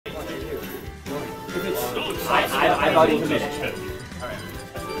I've already committed.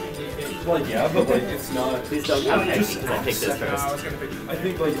 Well, yeah, but like it's not. Please don't. I'm gonna pick this first. I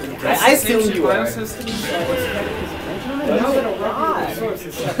think like I assume you are.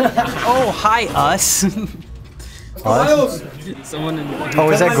 Oh, hi, us. Us? Someone in. Oh,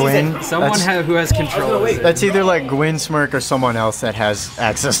 is that Gwen? Someone who has control. That's either like Gwen Smirk or someone else that has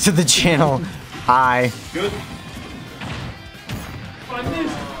access to the channel. Hi. Good.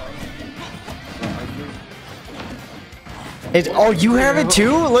 Oh, you have it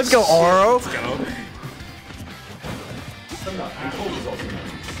too? Let's go, Oro. Let's go.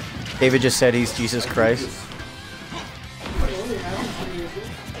 David just said he's Jesus Christ.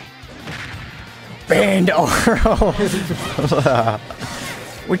 Banned Oro.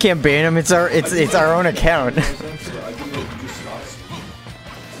 We can't ban him. It's our own account.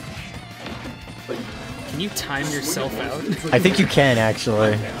 Can you time yourself out? I think you can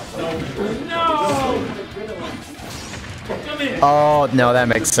actually. No! Oh no, that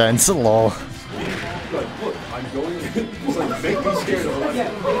makes sense. Lol.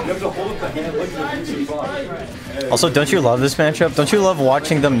 Also, don't you love this matchup? Don't you love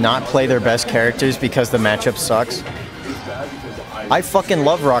watching them not play their best characters because the matchup sucks? I fucking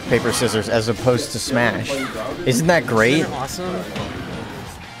love rock, paper, scissors as opposed to Smash. Isn't that great? Isn't it awesome?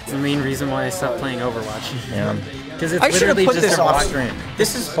 It's the main reason why I stopped playing Overwatch. Yeah. Because it's I should have literally put just this a off rock. screen.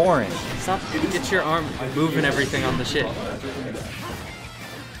 This is boring. Stop, get your arm moving everything on the shit.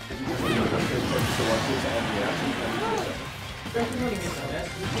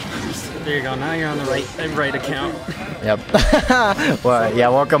 There you go, now you're on the right account. Yep. Well, yeah,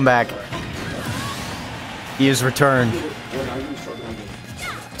 welcome back. He is returned.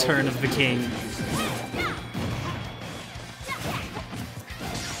 Turn of the king.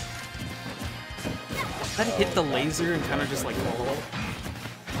 That hit the laser and kind of just like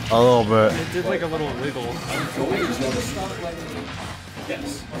A little bit. it did like a little wiggle.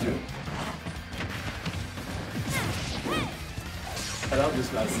 Yes. And I'm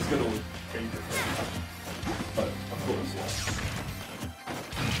just not. He's gonna look dangerous. But of course, yeah.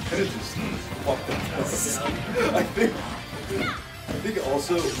 And it just fucked up. I think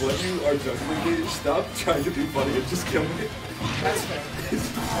also when you are juggling it, stop trying to be funny and just kill me. That's fair.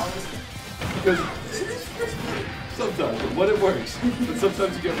 Because sometimes when it works, but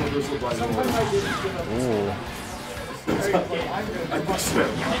sometimes you get reversal by the way. Ooh. I think so.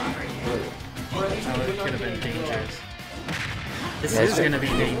 It could have been dangerous. This is gonna be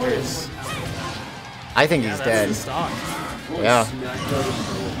dangerous. I think he's dead. That's the stock. Yeah.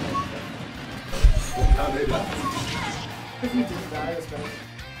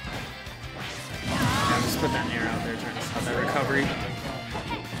 Just put that air out there trying to stop that recovery.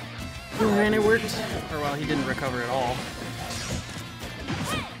 And it worked. Or well, he didn't recover at all.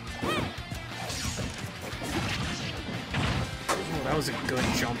 Oh, that was a good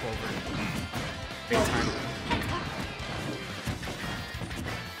jump over. Big time.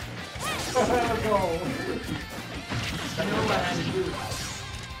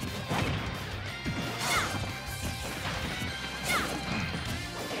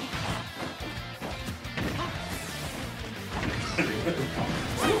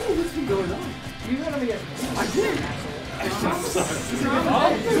 What's been going on? You had him again. I did. I'm sorry.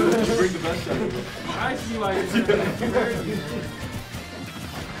 Bring the best out of it. I see why you're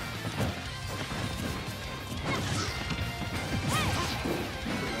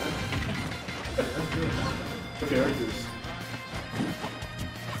characters.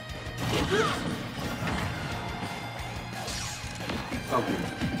 Okay.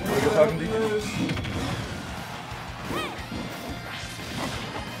 Are you talking to you?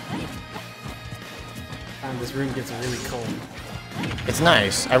 This room gets really cold. It's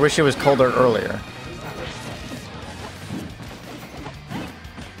nice. I wish it was colder earlier.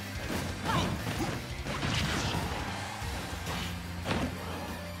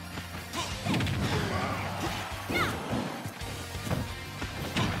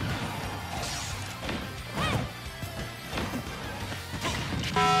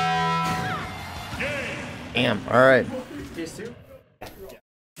 Damn, alright.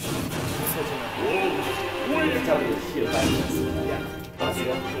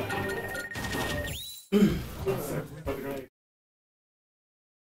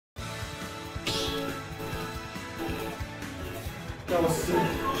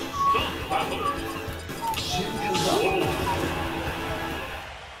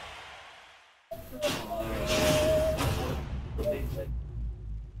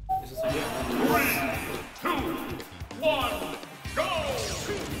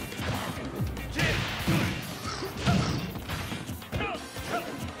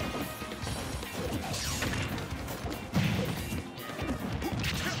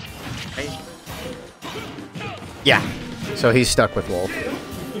 right? Yeah. So he's stuck with Wolf.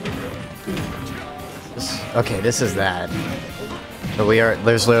 Okay, this is that. But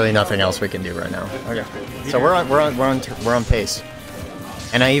there's literally nothing else we can do right now. Okay. So we're on pace.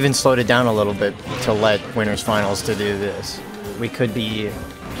 And I even slowed it down a little bit to let winners finals to do this. We could be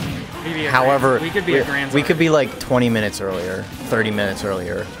however we could be a grand we could be like 20 minutes earlier, 30 minutes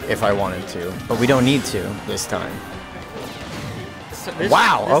earlier if I wanted to, but we don't need to this time. So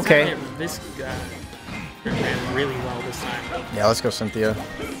Wow, okay. This ran really well this time. Yeah, let's go, Cynthia.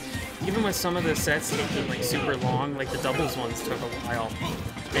 Even with some of the sets taking like super long, like the doubles ones took a while,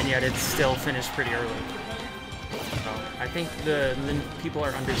 and yet it still finished pretty early. So I think the people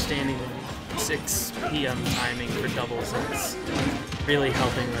are understanding the 6 p.m. timing for doubles, and it's really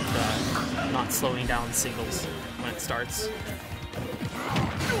helping with not slowing down singles when it starts.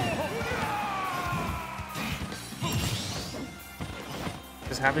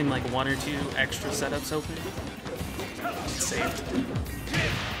 Just having like 1 or 2 extra setups open, it's saved.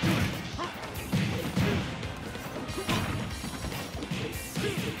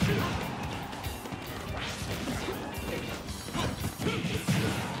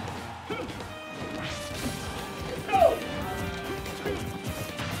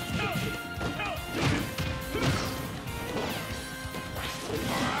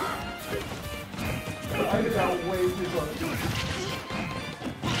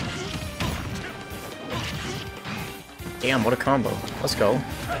 Damn, what a combo. Let's go.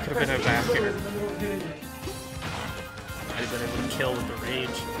 Could have been a back here. Might have been able to kill with the rage.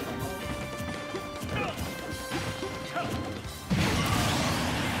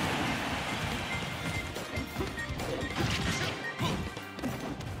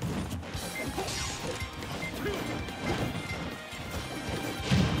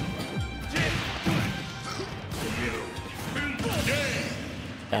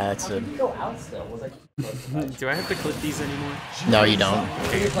 Yeah, that's it. Do I have to clip these anymore? No, you don't.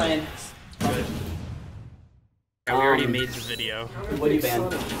 What are you playing? Yeah, we already made the video. What do you ban?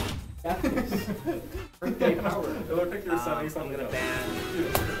 I'm gonna ban.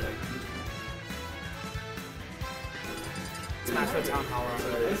 Smashville Town Hollow.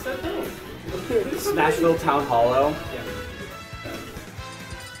 Smashville Town Hollow. Yeah.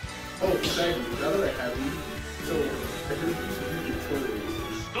 Oh, thank you. Now that I have you, so I heard you totally.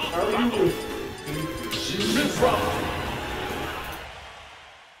 How are you with?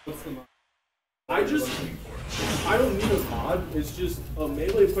 What's the mod? I don't need a mod. It's just a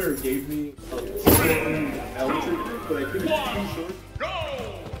melee player gave me a electric, but I think it's too short.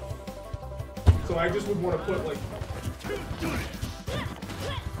 So I just would want to put like.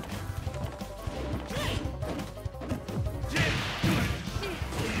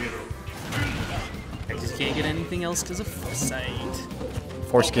 I just can't get anything else because of foresight.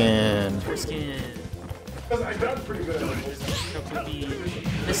 Foreskin. Foreskin. Because I got pretty good at it. It would be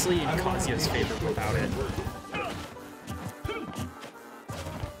honestly in Kazuya's favor without it.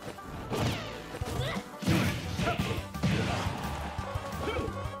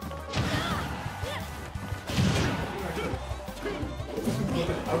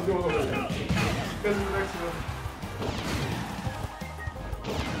 I'm going over there. Because of the next one.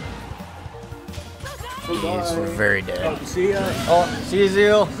 He's very dead. Oh, see ya. Oh, see you,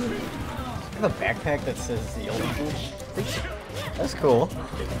 Zeal. I have a backpack that says Zeal. That's cool.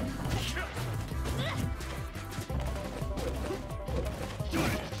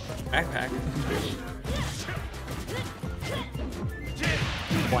 Backpack.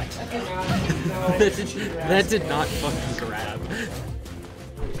 What? that did not fucking grab.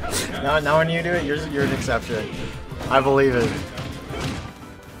 Now when you do it, you're an exception. I believe it.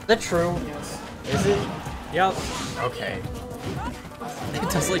 Is that true? Is it? Yep. Okay. It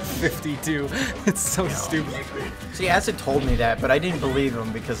does like 52. It's so stupid. See, Acid told me that, but I didn't believe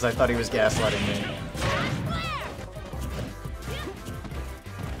him because I thought he was gaslighting me.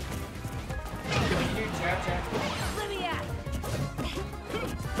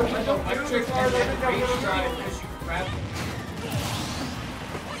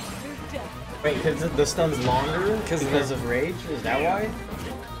 Wait, because the stun's longer? Because of rage? Is that why?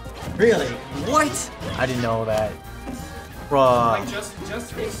 Really? What? I didn't know that. Bruh.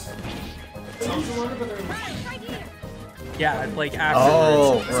 Yeah, like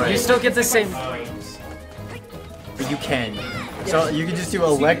afterwards. Oh, right. You still get the same. But you can. So you can just do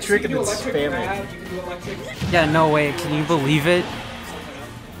electric and then spam it. Yeah, no way. Can you believe it?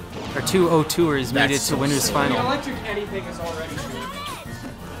 Our 2 0-2ers made it to winners final. Electric anything is already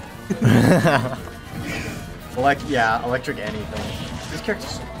Yeah, electric anything. These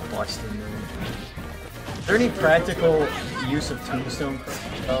characters. busted move. Is there any practical use of Tombstone?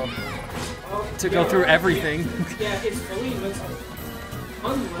 Oh. To go through everything. Yeah, it's really invincible.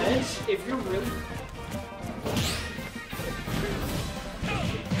 On ledge, if you're really...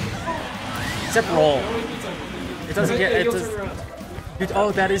 Except roll. It doesn't get... It does... Dude,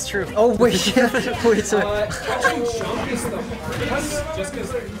 oh, that is true. Oh, wait. Wait, so... Crouching jump is the hardest, just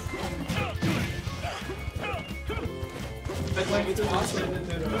because... Like, it's awesome.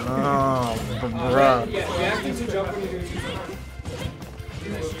 Oh, bro. Yeah, you have to jump when you do it.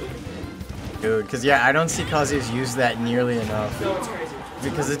 Dude, because yeah, I don't see Kazuya's use that nearly enough. No, it's crazy.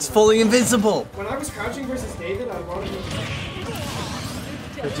 Because it's fully invincible! When I was crouching versus David, I wanted to...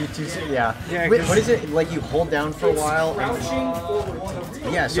 Yeah. Yeah, Wait, what is it? Like you hold down for a while? Crouching forward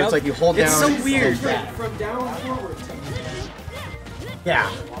tilt. Yeah, so Yep. it's like you hold down. It's so weird. From down forward tilt.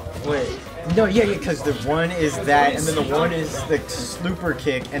 Yeah. Wait. No, yeah, because the one is that, and then the one is the slooper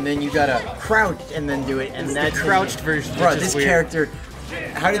kick, and then you gotta crouch and then do it, and that's the crouched version. Bro, which is this weird. character.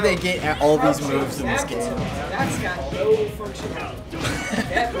 How did they get all these moves in this game? That's got no functionality.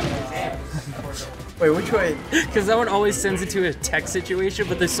 That one is ass. Wait, which way? Because that one always sends it to a tech situation,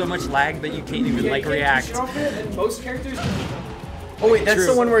 but there's so much lag that you can't even like react. And most characters... Oh wait, that's True.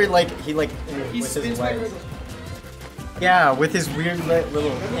 the one where he He with his spins like... legs. Yeah, with his weird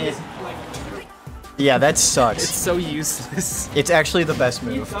little. Yeah, that sucks. It's so useless. It's actually the best He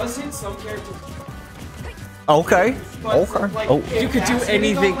move. does hit some characters. Okay. But, Okay. like, Oh. if You could do that's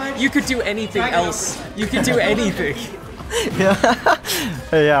anything. hitting all You could do anything Back it up. else. You could do anything. Yeah.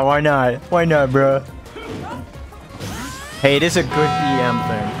 Yeah. Why not? Why not, bro? Hey, it is a good EM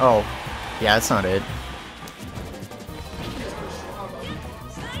thing. Oh, yeah, that's not it.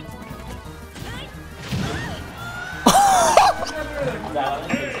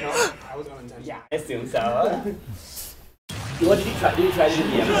 Yeah, I assume so. What did you try? Did you try to do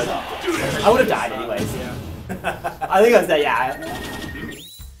the I would have died anyways. Yeah. I think I was dead. Yeah.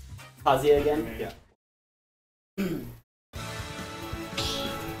 Kazuya again. Yeah.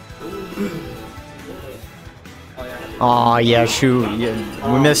 Aw, yeah, shoot.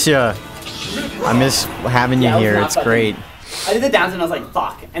 Yeah, we miss you. I miss having you Yeah, it was here. not It's fucking- great. I did the down and I was like,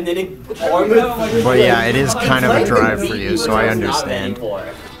 fuck. And then it. But yeah, it is kind of a drive for you, so I understand.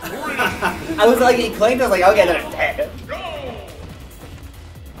 I was like, he claimed, I was like, okay, then I'm dead.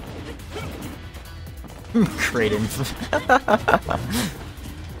 Kraden.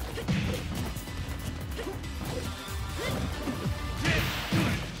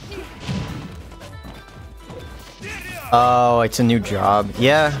 Oh, it's a new job.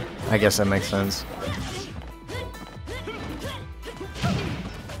 Yeah, I guess that makes sense.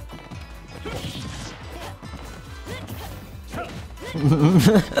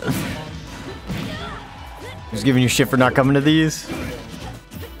 Just giving you shit for not coming to these?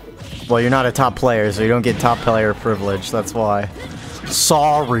 Well, you're not a top player, so you don't get top player privilege, that's why.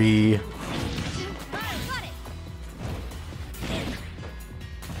 Sorry.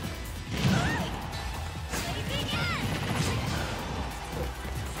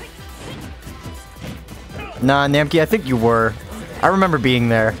 Nah, Namki, I think you were. I remember being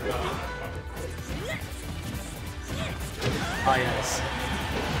there. Oh yes.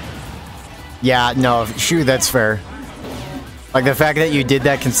 Yeah, no, shoot, that's fair. Like, the fact that you did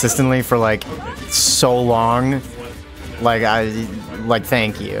that consistently for, like, so long, like,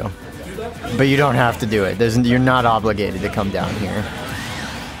 thank you. But you don't have to do it. You're not obligated to come down here.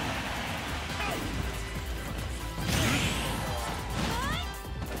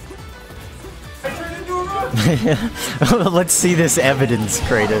 Let's see this evidence,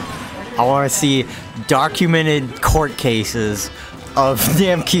 Kraden. I want to see documented court cases of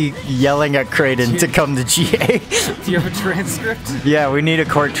Namki yelling at Kraden to come to GA. Do you have a transcript? Yeah, we need a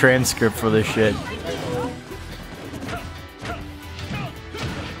court transcript for this shit.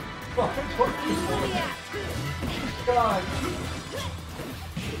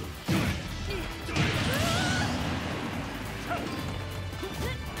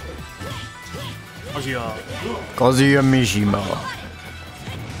 Kazuya Mishima.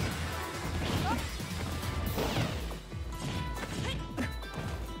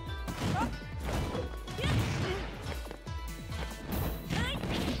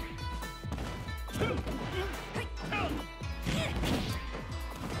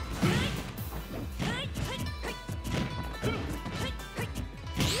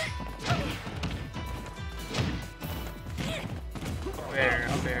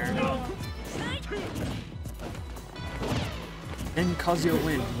 Up there. And Kazuya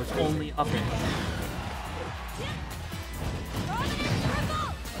win with only up air.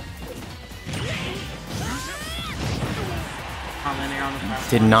 Commenting on on the platform.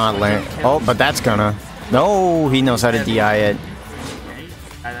 Did not land. Oh, but that's gonna. No, he knows how to DI it. Okay,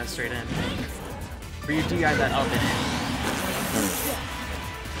 tie that straight in. Or you DI that up and in.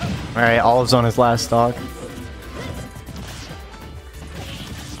 Alright, Olive's on his last stock.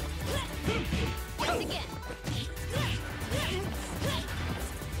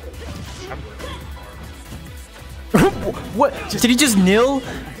 What? Did he just nil? I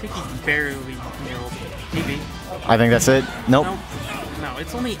think he barely nailed. Maybe. I think that's it. Nope. No,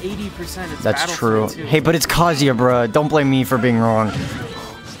 it's only 80%. It's That's true. Battlefield 2. Hey, but it's Kazuya, bruh. Don't blame me for being wrong.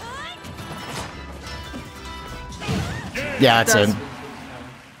 Yeah, that's it.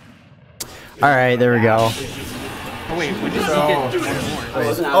 Alright, there we go. Oh wait, when did he get one more? I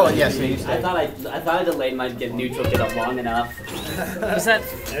wasn't out like I thought I delayed my get neutral get up long enough. Was that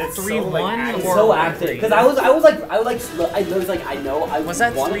 3-1 or So active because I was like I know I was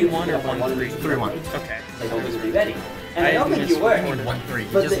that 3-1 or 1-3? 3-1. Okay. I don't think be ready, and I don't think you were.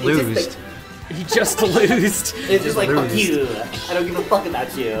 1-3. But Just it's losed. He just lost. It's just like fuck you. I don't give a fuck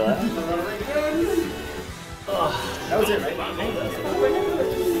about you. That was it, right?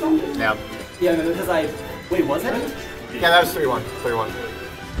 Yeah. Yeah, because wait, was it? Yeah, that was 3-1. 3-1.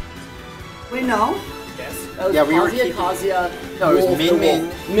 Wait, no. Yes. Yeah, we were Kazuya. No, it was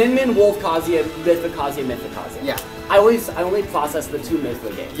Min, Wolf, Kazuya, Mythic, Kazuya, Mythic, Kazuya. Yeah. I only processed the 2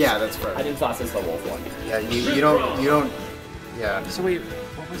 Mythic games. Yeah, that's right. I didn't process the Wolf one. Yeah, you don't. Yeah. So wait,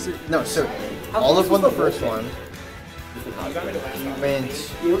 what was it? No, so How Olive close won the was the first Wolf one. Mythic Kazuya. Went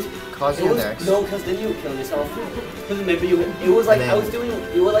Kazuya next. No, because then you would kill yourself. Because maybe it was like I was doing.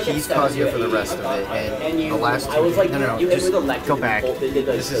 You were like he's at 70 Kazuya or for the 80. rest of it, And you. the last two. I was like, no, you hit just with electric. go back. And both,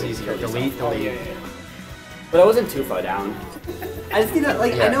 This is easier. Delete. But I wasn't too far down. I just need to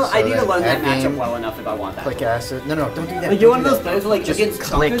Yeah, I need to learn that game, matchup well enough if I want that. Click acid. No, don't do that. Like you're one of those players where like Just against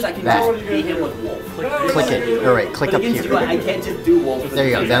click Chunkers I can that. just beat him with Wolf. Click it. Alright, click But up against here. you I can't just do Wolf. There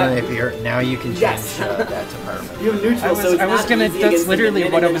you go. Down up here. Now you can change Yes. that to permanent. You have neutral, so it's I was not gonna. easy That's against literally the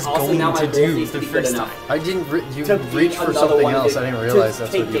what I and was also going now my to Wolf do needs to the be good first enough time. I didn't. You to beat reached for another something one of else. the- I didn't to realize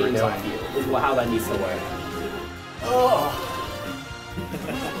that's take what you were games doing. off you, is how that needs to work. Oh.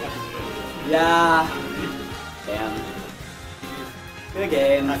 Yeah. Damn. Good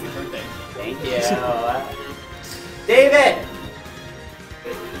game. Happy birthday. Thank you. David!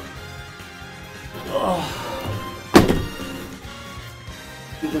 Oh.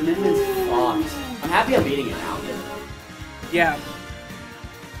 Dude, the minions fucked. I'm happy I'm beating it now. Yeah.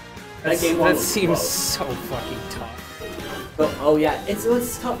 That game one That was seems close. so fucking tough. But, oh yeah,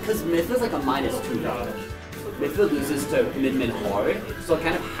 it's tough because Myth is like a -2 though. Myth loses to Min hard, so I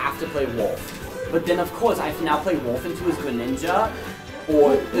kind of have to play Wolf. But then of course I have to now play Wolf into his Greninja,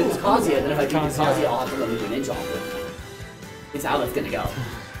 or it's Kazuya, then if I do Kazuya I'll have to let me Greninja off it. It's how that's gonna go.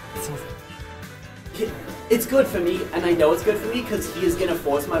 It's good for me, and I know it's good for me because he is gonna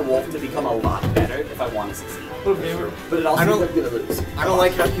force my Wolf to become a lot better if I want to succeed. But it also means I'm gonna lose. I don't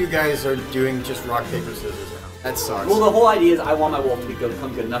like how you guys are doing just rock, paper, scissors now. That sucks. Well, the whole idea is I want my Wolf to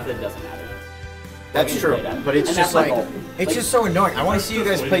become good enough that it doesn't matter. That's true, but it's And just that's my like, goal. it's Like, just so annoying. I want to see you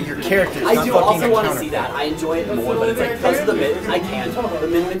guys play your characters, I not do fucking also want to encounter. see that. I enjoy it more, but it's like because of the min, I can't. The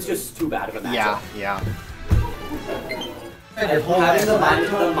min-min's just too bad of a matchup. Yeah. Having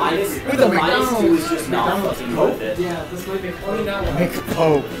the minus 2 is just not fucking worth it. Yeah, this might be only not one. Mick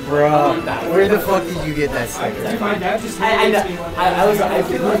Pope, bro. Where the fuck did you get that sticker? Dude, my dad just I makes me one. I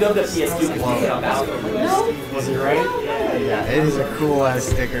didn't know that PS2 could come out. No. Was he right? Yeah, it is a cool ass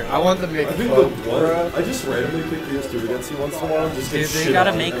sticker. I want the Mick I think the Pope, one, bro. I just randomly pick PS2 against you once in a while. Just Dude, get they shit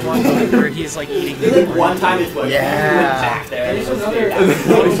gotta on. make one where he's like eating. Like one time it's like Yeah. you went back there. And it was another-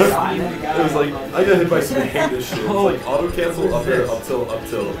 that was fine. It was like, I got hit by some hate this shit. It's like auto cancel up there, up till. I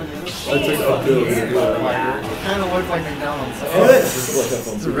took up till. Yeah. Kind of looked like McDonald's.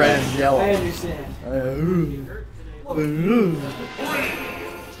 It's Red and yellow. I understand.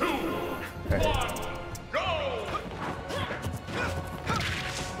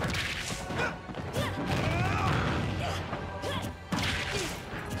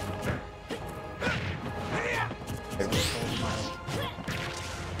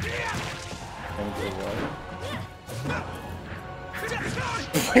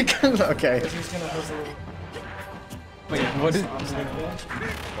 Okay. Wait, what is?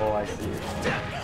 Oh, I see.